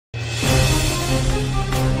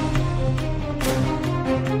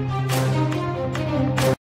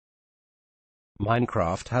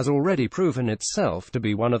Minecraft has already proven itself to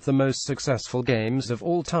be one of the most successful games of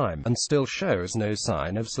all time, and still shows no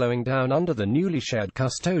sign of slowing down under the newly shared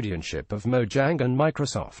custodianship of Mojang and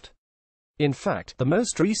Microsoft. In fact, the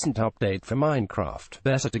most recent update for Minecraft,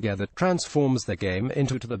 Better Together, transforms the game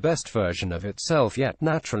into the best version of itself. Yet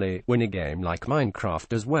naturally, when a game like Minecraft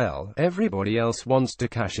does well, everybody else wants to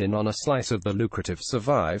cash in on a slice of the lucrative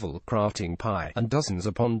survival crafting pie, and dozens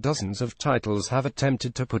upon dozens of titles have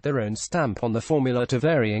attempted to put their own stamp on the formula to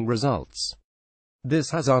varying results.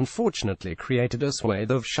 This has unfortunately created a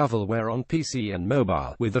swathe of shovelware on PC and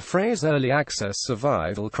mobile, with the phrase early access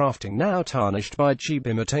survival crafting now tarnished by cheap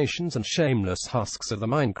imitations and shameless husks of the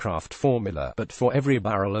Minecraft formula. But for every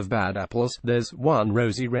barrel of bad apples, there's one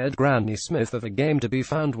rosy red Granny Smith of a game to be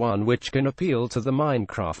found, one which can appeal to the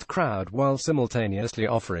Minecraft crowd while simultaneously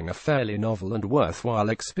offering a fairly novel and worthwhile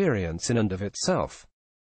experience in and of itself.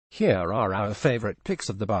 Here are our favorite picks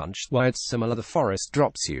of the bunch. Why it's similar. The forest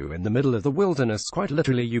drops you in the middle of the wilderness. Quite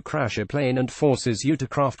literally, you crash a plane and forces you to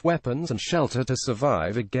craft weapons and shelter to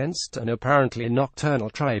survive against an apparently nocturnal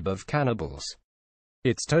tribe of cannibals.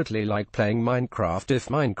 It's totally like playing Minecraft if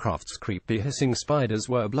Minecraft's creepy hissing spiders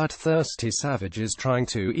were bloodthirsty savages trying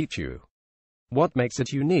to eat you. What makes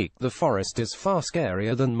it unique? The forest is far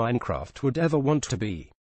scarier than Minecraft would ever want to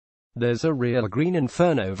be. There's a real Green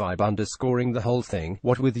Inferno vibe underscoring the whole thing,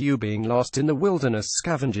 what with you being lost in the wilderness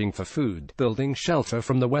scavenging for food, building shelter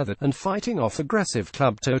from the weather, and fighting off aggressive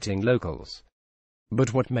club-toting locals.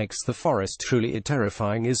 But what makes the forest truly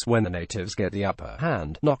terrifying is when the natives get the upper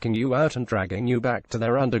hand, knocking you out and dragging you back to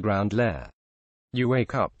their underground lair. You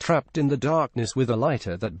wake up trapped in the darkness with a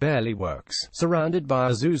lighter that barely works, surrounded by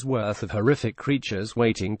a zoo's worth of horrific creatures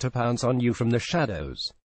waiting to pounce on you from the shadows.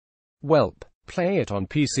 Welp. Play it on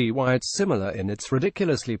PC. Why it's similar in its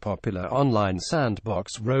ridiculously popular online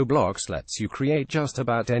sandbox. Roblox lets you create just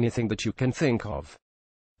about anything that you can think of.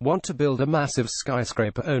 Want to build a massive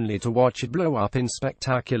skyscraper only to watch it blow up in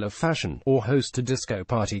spectacular fashion, or host a disco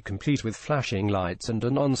party complete with flashing lights and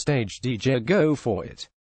an on-stage DJ? Go for it.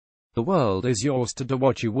 The world is yours to do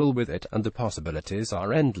what you will with it, and the possibilities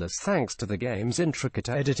are endless thanks to the game's intricate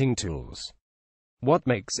editing tools. What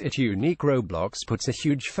makes it unique? Roblox puts a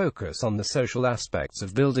huge focus on the social aspects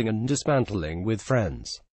of building and dismantling with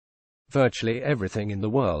friends. Virtually everything in the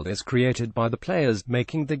world is created by the players,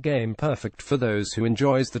 making the game perfect for those who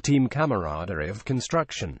enjoys the team camaraderie of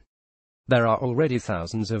construction. There are already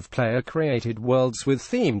thousands of player-created worlds with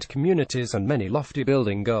themed communities and many lofty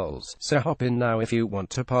building goals, so hop in now if you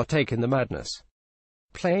want to partake in the madness.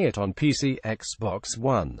 Play it on PC, Xbox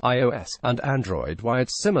One, iOS, and Android. Why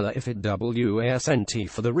it's similar. If it wasn't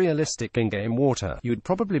for the realistic in-game water, you'd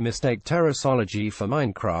probably mistake Terrasolology for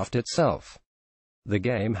Minecraft itself. The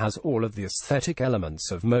game has all of the aesthetic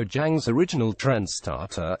elements of Mojang's original trend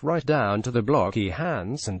starter, right down to the blocky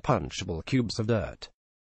hands and punchable cubes of dirt.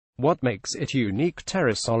 What makes it unique?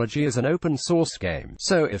 Terrasolology is an open-source game,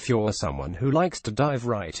 so if you're someone who likes to dive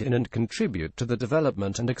right in and contribute to the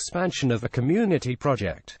development and expansion of a community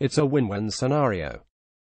project, it's a win-win scenario.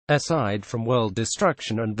 Aside from world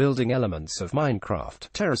destruction and building elements of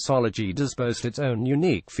Minecraft, Terrasolology does boast its own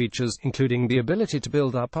unique features, including the ability to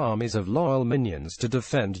build up armies of loyal minions to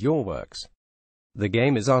defend your works. The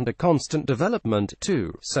game is under constant development,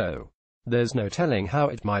 too, so there's no telling how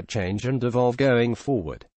it might change and evolve going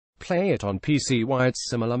forward. Play it on PC. Why it's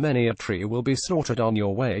similar. Many a tree will be slaughtered on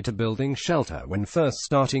your way to building shelter when first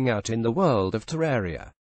starting out in the world of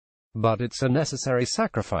Terraria. But it's a necessary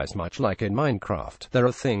sacrifice. Much like in Minecraft, there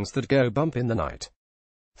are things that go bump in the night.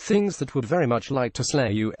 Things that would very much like to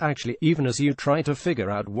slay you, actually, even as you try to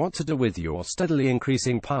figure out what to do with your steadily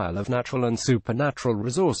increasing pile of natural and supernatural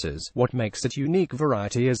resources. What makes it unique?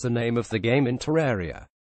 Variety is the name of the game in Terraria.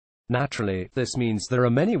 Naturally, this means there are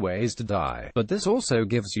many ways to die, but this also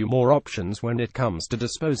gives you more options when it comes to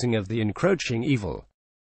disposing of the encroaching evil.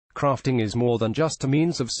 Crafting is more than just a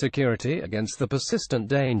means of security against the persistent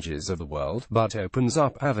dangers of the world, but opens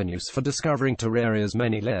up avenues for discovering Terraria's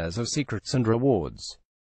many layers of secrets and rewards.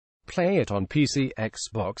 Play it on PC,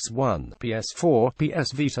 Xbox One, PS4,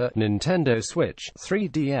 PS Vita, Nintendo Switch,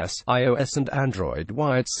 3DS, iOS and Android.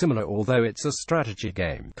 Why it's similar. Although it's a strategy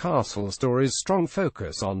game, Castle Story's strong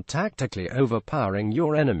focus on tactically overpowering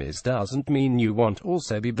your enemies doesn't mean you won't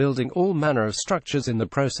also be building all manner of structures in the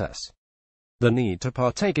process. The need to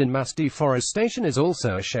partake in mass deforestation is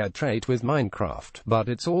also a shared trait with Minecraft, but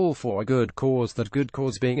it's all for a good cause. That good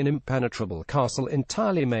cause being an impenetrable castle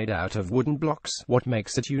entirely made out of wooden blocks. What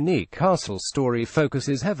makes it unique? Castle Story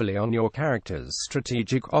focuses heavily on your character's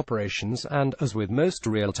strategic operations, and, as with most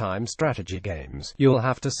real-time strategy games, you'll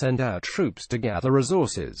have to send out troops to gather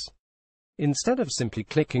resources. Instead of simply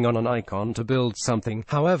clicking on an icon to build something,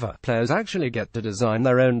 however, players actually get to design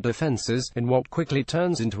their own defenses, in what quickly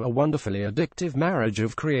turns into a wonderfully addictive marriage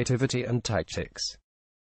of creativity and tactics.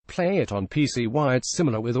 Play it on PC. Why it's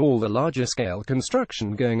similar with all the larger scale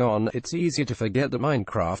construction going on, it's easy to forget that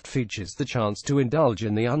Minecraft features the chance to indulge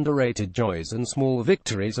in the underrated joys and small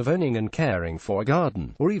victories of owning and caring for a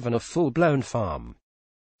garden, or even a full-blown farm.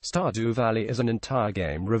 Stardew Valley is an entire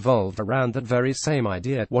game revolved around that very same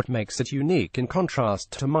idea. What makes it unique in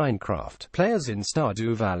contrast to Minecraft, players in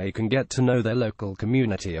Stardew Valley can get to know their local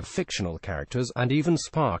community of fictional characters, and even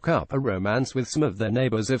spark up a romance with some of their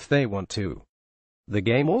neighbors if they want to. The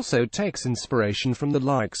game also takes inspiration from the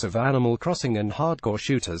likes of Animal Crossing and hardcore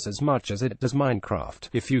shooters as much as it does Minecraft,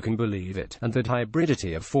 if you can believe it, and that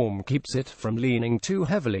hybridity of form keeps it from leaning too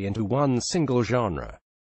heavily into one single genre.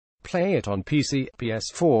 Play it on PC,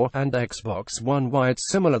 PS4, and Xbox One. Why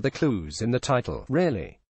it's similar. The clues in the title,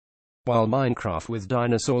 really. While Minecraft with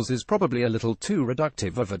dinosaurs is probably a little too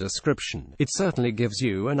reductive of a description, it certainly gives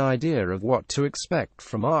you an idea of what to expect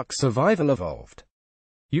from Ark Survival Evolved.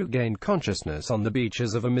 You gain consciousness on the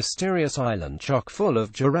beaches of a mysterious island chock full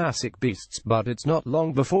of Jurassic beasts, but it's not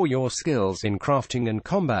long before your skills in crafting and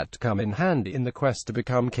combat come in handy in the quest to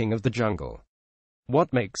become king of the jungle.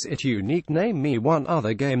 What makes it unique? Name me one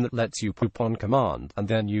other game that lets you poop on command, and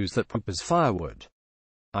then use that poop as firewood.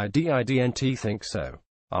 I didn't think so.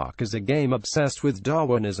 Ark is a game obsessed with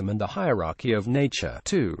Darwinism and the hierarchy of nature,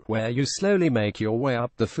 too, where you slowly make your way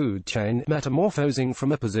up the food chain, metamorphosing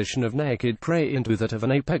from a position of naked prey into that of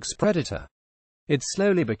an apex predator. It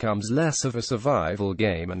slowly becomes less of a survival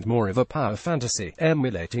game and more of a power fantasy,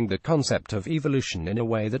 emulating the concept of evolution in a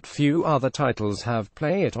way that few other titles have.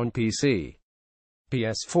 Play it on PC,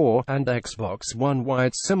 PS4, and Xbox One. Why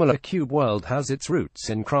it's similar. Cube World has its roots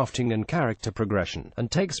in crafting and character progression, and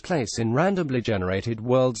takes place in randomly generated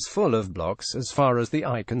worlds full of blocks as far as the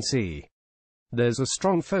eye can see. There's a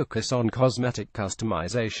strong focus on cosmetic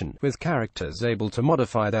customization, with characters able to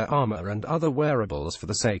modify their armor and other wearables for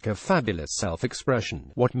the sake of fabulous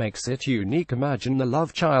self-expression. What makes it unique? Imagine the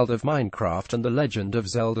love child of Minecraft and the Legend of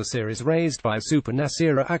Zelda series raised by Super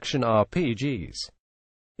NES-era action RPGs.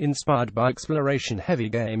 Inspired by exploration-heavy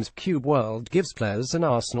games, Cube World gives players an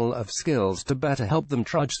arsenal of skills to better help them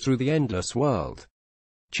trudge through the endless world.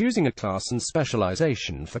 Choosing a class and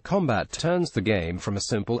specialization for combat turns the game from a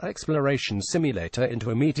simple exploration simulator into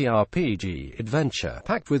a meaty RPG adventure,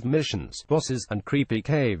 packed with missions, bosses, and creepy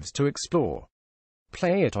caves to explore.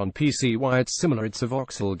 Play it on PC. Why it's similar. It's a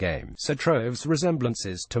voxel game, so Trove's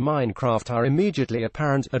resemblances to Minecraft are immediately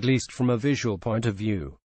apparent, at least from a visual point of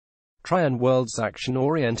view. Trion World's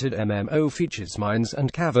action-oriented MMO features mines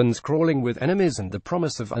and caverns crawling with enemies and the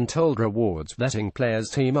promise of untold rewards, letting players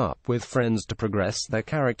team up with friends to progress their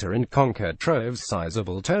character and conquer Trove's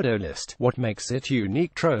sizable to-do list. What makes it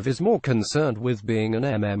unique? Trove is more concerned with being an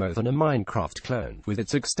MMO than a Minecraft clone, with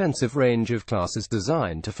its extensive range of classes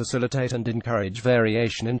designed to facilitate and encourage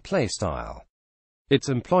variation in playstyle. Its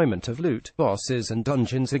employment of loot, bosses and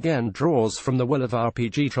dungeons again draws from the will of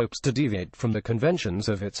RPG tropes to deviate from the conventions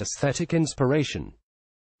of its aesthetic inspiration.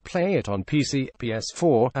 Play it on PC,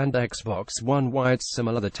 PS4, and Xbox One. Why it's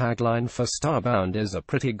similar. The tagline for Starbound is a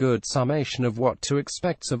pretty good summation of what to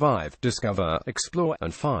expect: survive, discover, explore,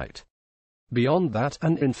 and fight. Beyond that,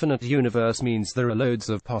 an infinite universe means there are loads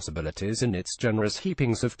of possibilities in its generous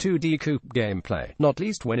heapings of 2D coop gameplay, not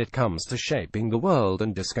least when it comes to shaping the world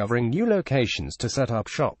and discovering new locations to set up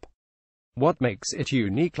shop. What makes it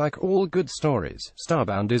unique? Like all good stories,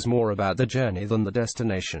 Starbound is more about the journey than the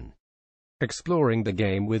destination. Exploring the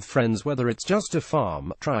game with friends, whether it's just to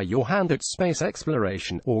farm, try your hand at space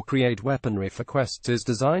exploration, or create weaponry for quests, is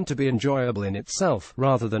designed to be enjoyable in itself,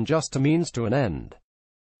 rather than just a means to an end.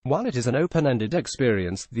 While it is an open-ended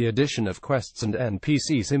experience, the addition of quests and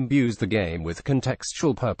NPCs imbues the game with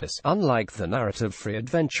contextual purpose, unlike the narrative-free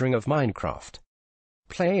adventuring of Minecraft.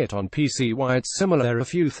 Play it on PC. Why it's similar. There are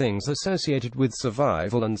few things associated with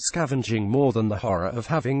survival and scavenging more than the horror of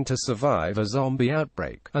having to survive a zombie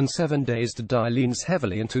outbreak, and 7 Days to Die leans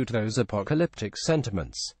heavily into those apocalyptic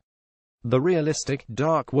sentiments. The realistic,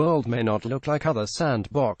 dark world may not look like other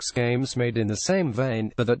sandbox games made in the same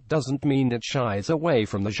vein, but that doesn't mean it shies away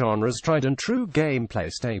from the genre's tried-and-true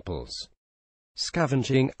gameplay staples.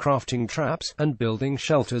 Scavenging, crafting traps, and building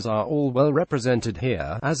shelters are all well represented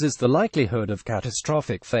here, as is the likelihood of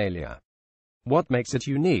catastrophic failure. What makes it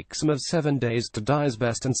unique? Some of 7 Days to Die's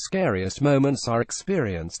best and scariest moments are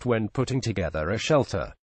experienced when putting together a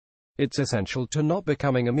shelter. It's essential to not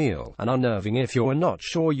becoming a meal, and unnerving if you're not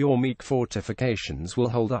sure your meat fortifications will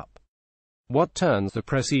hold up. What turns the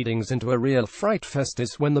proceedings into a real fright fest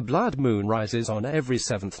is when the blood moon rises on every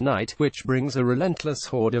seventh night, which brings a relentless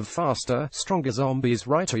horde of faster, stronger zombies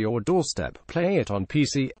right to your doorstep. Play it on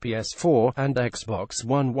PC, PS4, and Xbox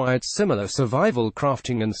One. Wide similar survival,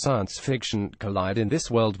 crafting and science fiction collide in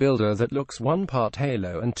this world builder that looks one part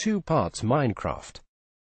Halo and 2 parts Minecraft.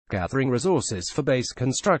 Gathering resources for base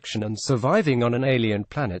construction and surviving on an alien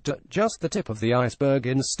planet, just the tip of the iceberg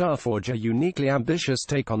in Starforge, a uniquely ambitious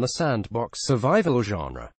take on the sandbox survival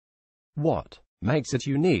genre. What makes it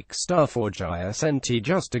unique? Starforge isn't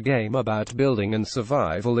just a game about building and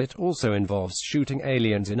survival, it also involves shooting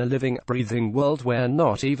aliens in a living, breathing world where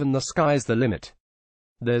not even the sky's the limit.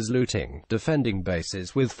 There's looting, defending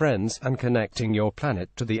bases with friends, and connecting your planet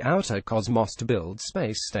to the outer cosmos to build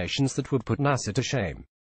space stations that would put NASA to shame.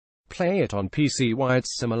 Play it on PC. Wide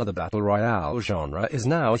similar, the battle royale genre is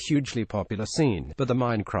now a hugely popular scene, but the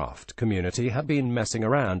Minecraft community had been messing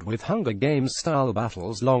around with Hunger Games style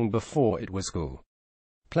battles long before it was cool.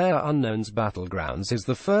 PlayerUnknown's Battlegrounds is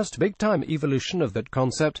the first big-time evolution of that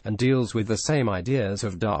concept, and deals with the same ideas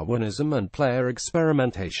of Darwinism and player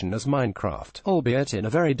experimentation as Minecraft, albeit in a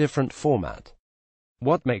very different format.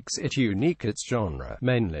 What makes it unique? Its genre,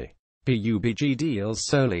 mainly. PUBG deals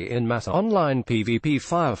solely in mass online PvP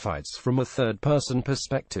firefights from a third-person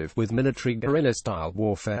perspective, with military guerrilla-style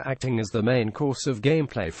warfare acting as the main course of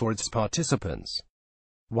gameplay for its participants.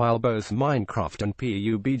 While both Minecraft and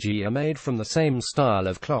PUBG are made from the same style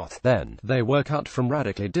of cloth, then they were cut from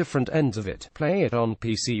radically different ends of it. Play it on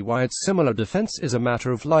PC. Wide similar, defense is a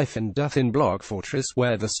matter of life and death in Block Fortress,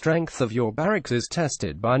 where the strength of your barracks is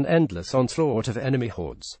tested by an endless onslaught of enemy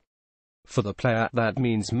hordes. For the player, that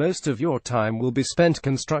means most of your time will be spent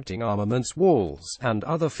constructing armaments, walls, and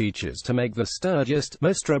other features to make the sturdiest,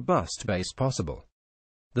 most robust base possible.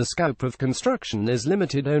 The scope of construction is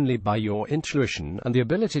limited only by your intuition and the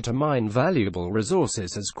ability to mine valuable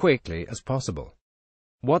resources as quickly as possible.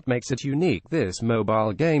 What makes it unique? This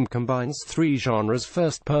mobile game combines 3 genres: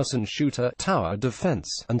 first-person shooter, tower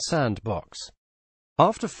defense, and sandbox.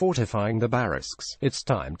 After fortifying the barracks, it's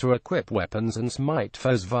time to equip weapons and smite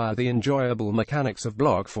foes via the enjoyable mechanics of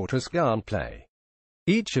Block Fortress gunplay.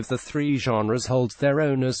 Each of the 3 genres holds their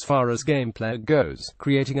own as far as gameplay goes,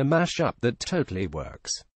 creating a mashup that totally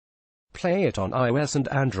works. Play it on iOS and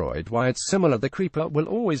Android. Wide similar, the Creeper will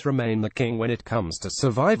always remain the king when it comes to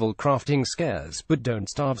survival crafting scares, but Don't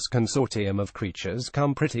Starve's consortium of creatures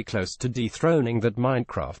come pretty close to dethroning that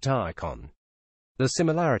Minecraft icon. The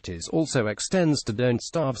similarities also extends to Don't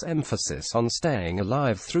Starve's emphasis on staying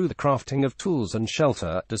alive through the crafting of tools and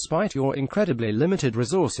shelter, despite your incredibly limited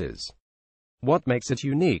resources. What makes it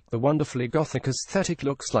unique? The wonderfully gothic aesthetic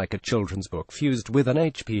looks like a children's book fused with an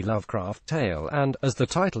H.P. Lovecraft tale, and, as the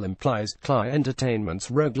title implies, Cly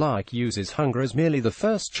Entertainment's roguelike uses hunger as merely the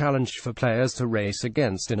first challenge for players to race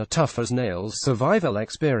against in a tough-as-nails survival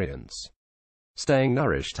experience. Staying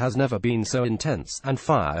nourished has never been so intense, and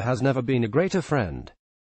fire has never been a greater friend.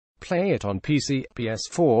 Play it on PC,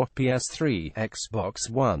 PS4, PS3, Xbox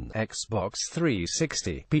One, Xbox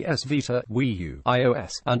 360, PS Vita, Wii U,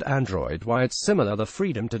 iOS, and Android. Wide similar, the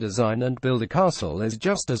freedom to design and build a castle is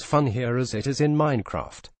just as fun here as it is in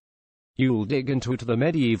Minecraft. You'll dig into the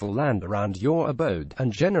medieval land around your abode,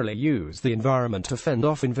 and generally use the environment to fend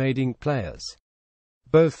off invading players.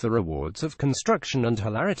 Both the rewards of construction and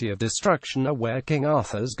hilarity of destruction are where King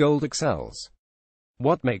Arthur's Gold excels.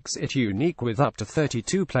 What makes it unique? With up to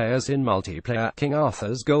 32 players in multiplayer, King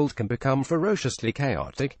Arthur's Gold can become ferociously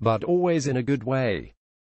chaotic, but always in a good way.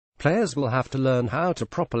 Players will have to learn how to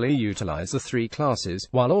properly utilize the 3 classes,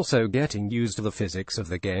 while also getting used to the physics of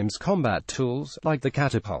the game's combat tools, like the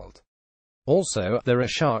catapult. Also, there are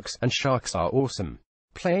sharks, and sharks are awesome.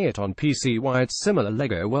 Play it on PC. Wide similar,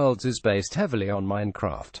 LEGO Worlds is based heavily on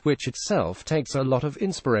Minecraft, which itself takes a lot of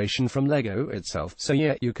inspiration from LEGO itself, so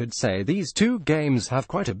yeah, you could say these 2 games have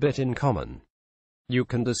quite a bit in common. You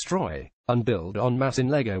can destroy and build en masse in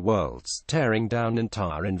LEGO Worlds, tearing down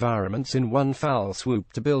entire environments in one foul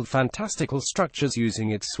swoop to build fantastical structures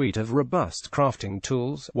using its suite of robust crafting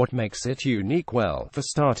tools. What makes it unique? Well, for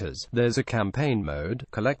starters, there's a campaign mode,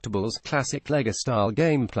 collectibles, classic LEGO-style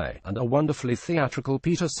gameplay, and a wonderfully theatrical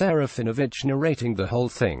Peter Serafinovich narrating the whole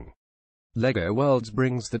thing. LEGO Worlds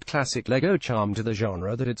brings that classic LEGO charm to the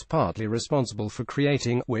genre that it's partly responsible for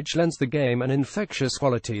creating, which lends the game an infectious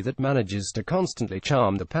quality that manages to constantly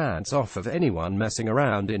charm the pants off of anyone messing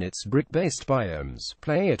around in its brick-based biomes.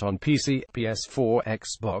 Play it on PC, PS4,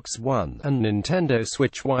 Xbox One, and Nintendo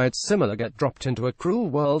Switch. Wide similar, get dropped into a cruel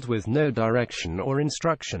world with no direction or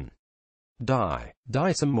instruction. Die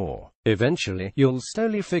some more. Eventually, you'll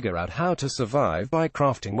slowly figure out how to survive by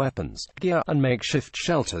crafting weapons, gear, and makeshift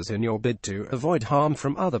shelters in your bid to avoid harm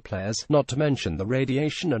from other players, not to mention the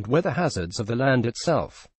radiation and weather hazards of the land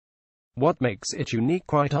itself. What makes it unique?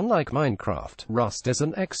 Quite unlike Minecraft, Rust is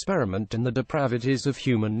an experiment in the depravities of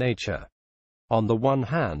human nature. On the one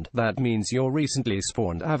hand, that means your recently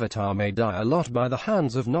spawned avatar may die a lot by the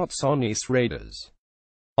hands of not-so-nice raiders.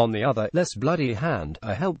 On the other, less bloody hand,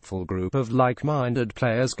 a helpful group of like-minded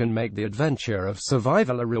players can make the adventure of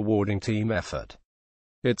survival a rewarding team effort.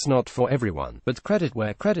 It's not for everyone, but credit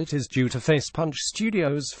where credit is due to Facepunch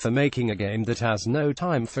Studios for making a game that has no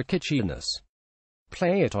time for kitschiness.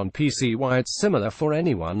 Play it on PC. Why it's similar for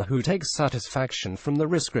anyone who takes satisfaction from the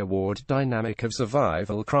risk-reward dynamic of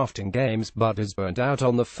survival crafting games, but is burnt out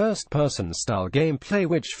on the first-person style gameplay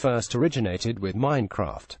which first originated with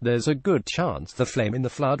Minecraft. There's a good chance the Flame in the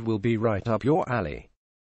Flood will be right up your alley.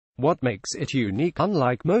 What makes it unique?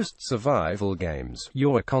 Unlike most survival games,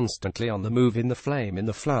 you're constantly on the move in the Flame in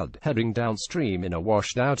the Flood, heading downstream in a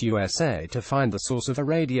washed-out USA to find the source of a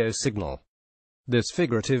radio signal. This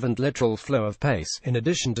figurative and literal flow of pace, in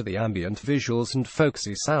addition to the ambient visuals and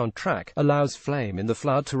folksy soundtrack, allows Flame in the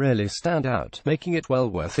Flood to really stand out, making it well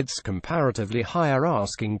worth its comparatively higher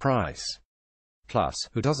asking price. Plus,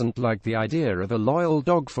 who doesn't like the idea of a loyal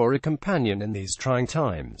dog for a companion in these trying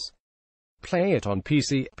times? Play it on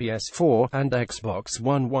PC, PS4, and Xbox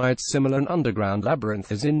One. Why it's similar. An underground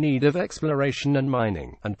labyrinth is in need of exploration and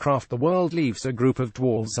mining, and Craft the World leaves a group of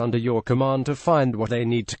dwarves under your command to find what they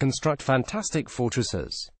need to construct fantastic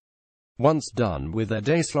fortresses. Once done with their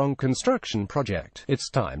days-long construction project, it's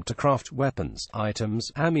time to craft weapons,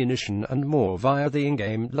 items, ammunition, and more via the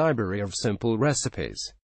in-game library of simple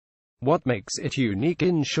recipes. What makes it unique?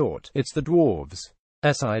 In short, it's the dwarves.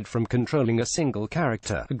 Aside from controlling a single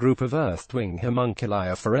character, a group of Earthwing homunculi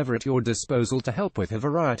are forever at your disposal to help with a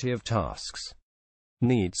variety of tasks.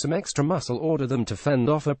 Need some extra muscle? Order them to fend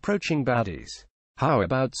off approaching baddies. How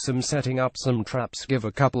about some setting up some traps? Give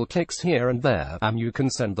a couple clicks here and there, and you can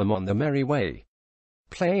send them on their merry way.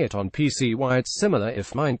 Play it on PC. Why it's similar.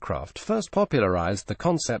 If Minecraft first popularized the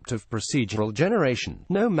concept of procedural generation,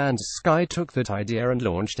 No Man's Sky took that idea and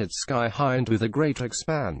launched it sky high and with a great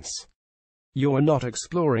expanse. You're not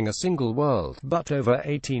exploring a single world, but over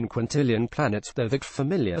 18 quintillion planets, though that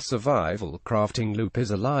familiar survival crafting loop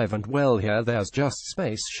is alive and well here. There's just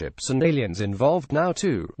spaceships and aliens involved now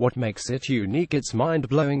too. What makes it unique? Its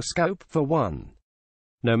mind-blowing scope, for one.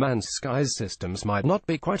 No Man's Sky's systems might not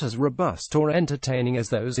be quite as robust or entertaining as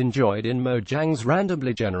those enjoyed in Mojang's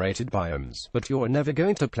randomly generated biomes, but you're never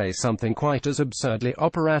going to play something quite as absurdly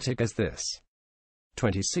operatic as this.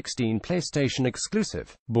 2016 PlayStation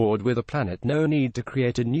exclusive. Bored with a planet? No need to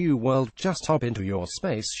create a new world, just hop into your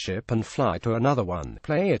spaceship and fly to another one.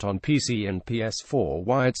 Play it on PC and PS4.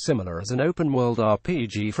 Why it's similar. As an open-world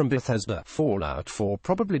RPG from Bethesda, Fallout 4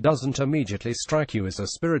 probably doesn't immediately strike you as a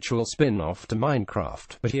spiritual spin-off to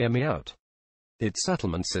Minecraft, but hear me out. Its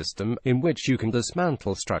settlement system, in which you can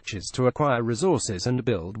dismantle structures to acquire resources and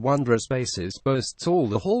build wondrous bases, boasts all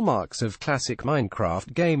the hallmarks of classic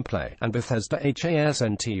Minecraft gameplay, and Bethesda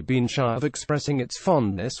hasn't been shy of expressing its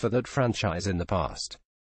fondness for that franchise in the past.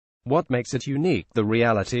 What makes it unique? The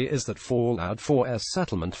reality is that Fallout 4's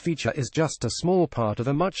settlement feature is just a small part of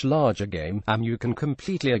a much larger game, and you can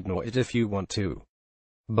completely ignore it if you want to.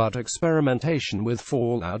 But experimentation with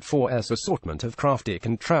Fallout 4's assortment of crafty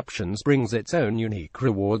contraptions brings its own unique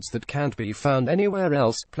rewards that can't be found anywhere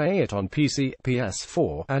else. Play it on PC,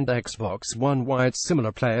 PS4, and Xbox One. Why it's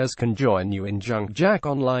similar. Players can join you in Junk Jack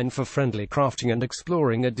Online for friendly crafting and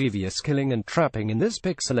exploring a devious killing and trapping in this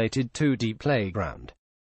pixelated 2D playground.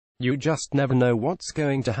 You just never know what's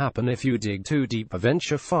going to happen if you dig too deep. A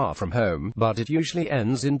venture far from home, but it usually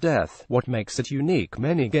ends in death. What makes it unique?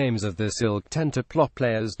 Many games of this ilk tend to plop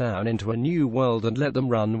players down into a new world and let them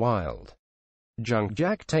run wild. Junk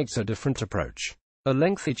Jack takes a different approach. A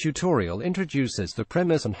lengthy tutorial introduces the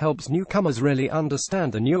premise and helps newcomers really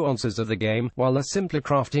understand the nuances of the game, while a simpler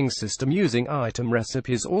crafting system using item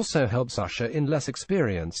recipes also helps usher in less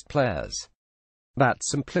experienced players. That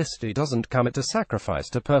simplicity doesn't come at a sacrifice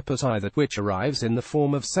to purpose either, which arrives in the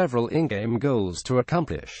form of several in-game goals to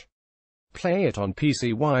accomplish. Play it on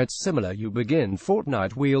PC. Why it's similar. You begin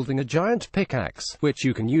Fortnite wielding a giant pickaxe, which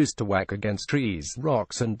you can use to whack against trees,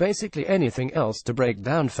 rocks, and basically anything else to break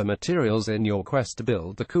down for materials in your quest to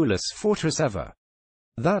build the coolest fortress ever.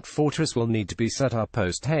 That fortress will need to be set up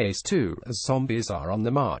post-haste too, as zombies are on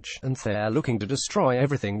the march, and they're looking to destroy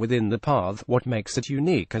everything within the path. What makes it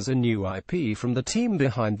unique as a new IP from the team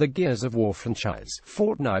behind the Gears of War franchise,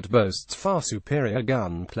 Fortnite boasts far superior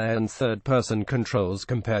gunplay and third-person controls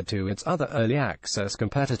compared to its other early access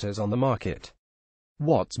competitors on the market.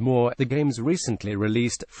 What's more, the game's recently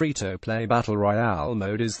released, free-to-play Battle Royale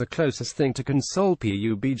mode is the closest thing to console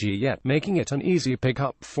PUBG yet, making it an easy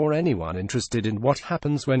pick-up for anyone interested in what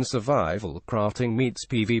happens when survival crafting meets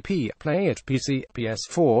PvP. Play it PC,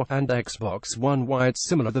 PS4, and Xbox One. Why it's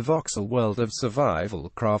similar. The voxel world of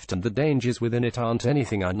survival craft and the dangers within it aren't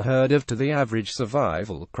anything unheard of to the average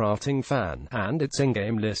survival crafting fan, and its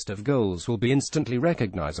in-game list of goals will be instantly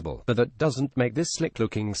recognizable, but that doesn't make this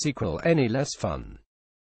slick-looking sequel any less fun.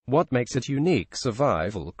 What makes it unique?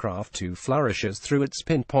 Survival Craft 2 flourishes through its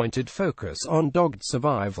pinpointed focus on dogged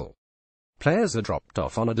survival. Players are dropped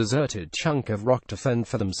off on a deserted chunk of rock to fend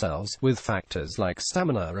for themselves, with factors like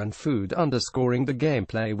stamina and food underscoring the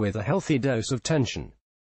gameplay with a healthy dose of tension.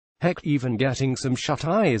 Heck, even getting some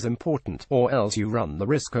shut-eye is important, or else you run the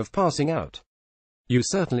risk of passing out. You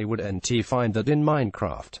certainly would find that in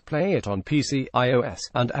Minecraft. Play it on PC, iOS,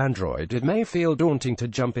 and Android. It may feel daunting to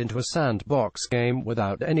jump into a sandbox game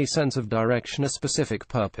without any sense of direction or specific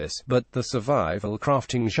purpose, but the survival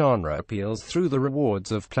crafting genre appeals through the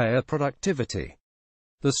rewards of player productivity.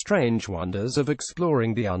 The strange wonders of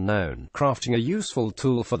exploring the unknown, crafting a useful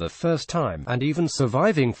tool for the first time, and even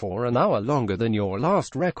surviving for an hour longer than your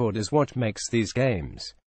last record is what makes these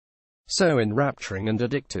games so enrapturing and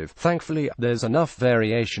addictive. Thankfully, there's enough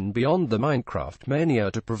variation beyond the Minecraft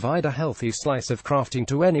mania to provide a healthy slice of crafting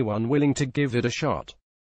to anyone willing to give it a shot.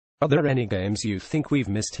 Are there any games you think we've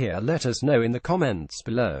missed here? Let us know in the comments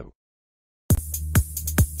below.